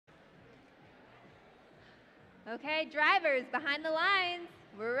Okay, drivers behind the lines.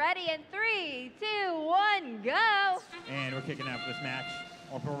 We're ready in 3, 2, 1, go. And we're kicking off this match.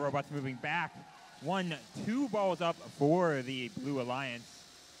 All four robots moving back. 1, 2 balls up for the Blue Alliance.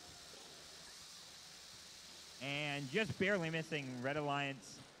 And just barely missing Red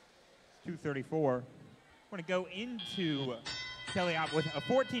Alliance, 234. We're going to go into Teleop with a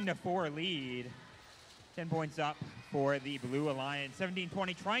 14-4 lead. 10 points up for the Blue Alliance.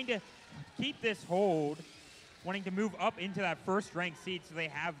 17-20, trying to keep this hold, wanting to move up into that first ranked seat so they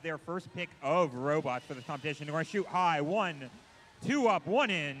have their first pick of robots for this competition. They're going to shoot high. 1, 2 up,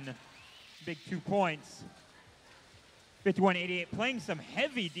 1 in. Big 2 points. 51-88, playing some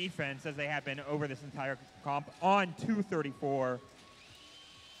heavy defense as they have been over this entire comp on 234.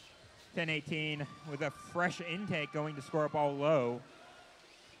 10-18 with a fresh intake going to score a ball low.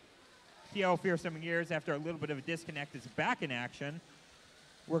 TL Fearsome Gears, after a little bit of a disconnect, is back in action.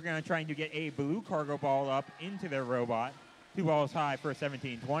 We're going to try to get a blue cargo ball up into their robot. 2 balls high for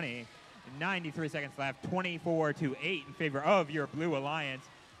 17-20. 93 seconds left, 24-8 in favor of your Blue Alliance.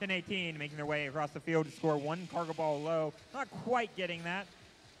 10-18 making their way across the field to score 1 cargo ball low. Not quite getting that.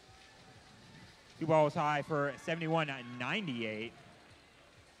 2 balls high for 71-98.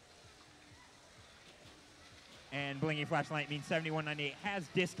 And blinking flashlight means 71-98 has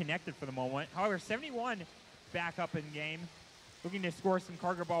disconnected for the moment. However, 71 back up in game, looking to score some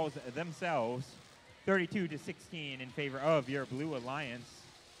cargo balls themselves. 32-16 in favor of your Blue Alliance.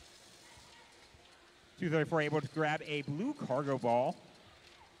 234 able to grab a blue cargo ball.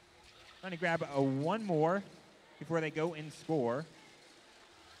 Trying to grab one more before they go and score.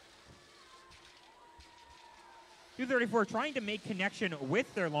 234 trying to make connection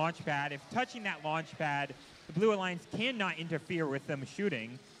with their launch pad. If touching that launch pad, the Blue Alliance cannot interfere with them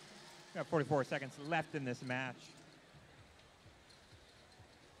shooting. Got 44 seconds left in this match.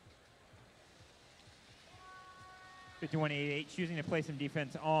 $51-88, choosing to play some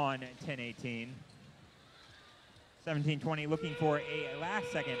defense on 10-18. 17-20 looking for a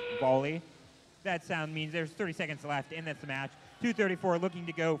last-second volley. That sound means there's 30 seconds left in this match. 234 looking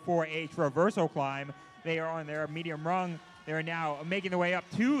to go for a traversal climb. They are on their medium rung. They are now making their way up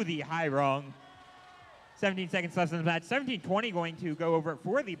to the high rung. 17 seconds left in the match. 17-20 going to go over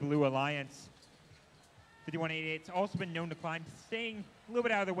for the Blue Alliance. 51-88, it's also been known to climb, staying a little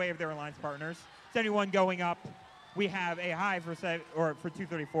bit out of the way of their alliance partners. 71 going up. We have a high for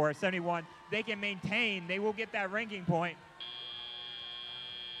 234. 71, they can maintain. They will get that ranking point.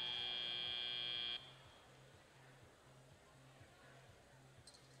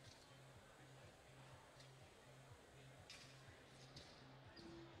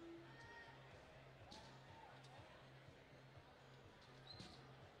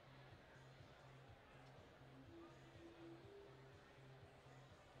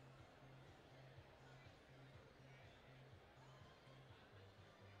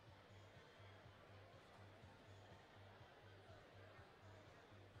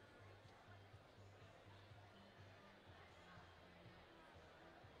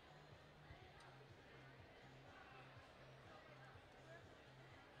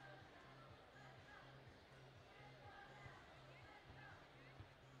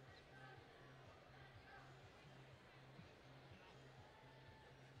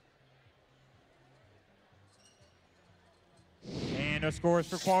 And our scores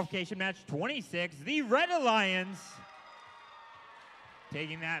for qualification match 26. The Red Alliance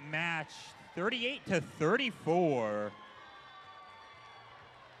taking that match 38-34.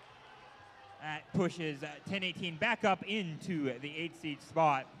 That pushes 10-18 back up into the 8th seed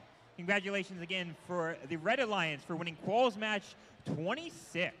spot. Congratulations again for the Red Alliance for winning Quals match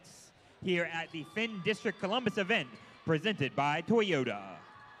 26 here at the Finn District Columbus event presented by Toyota.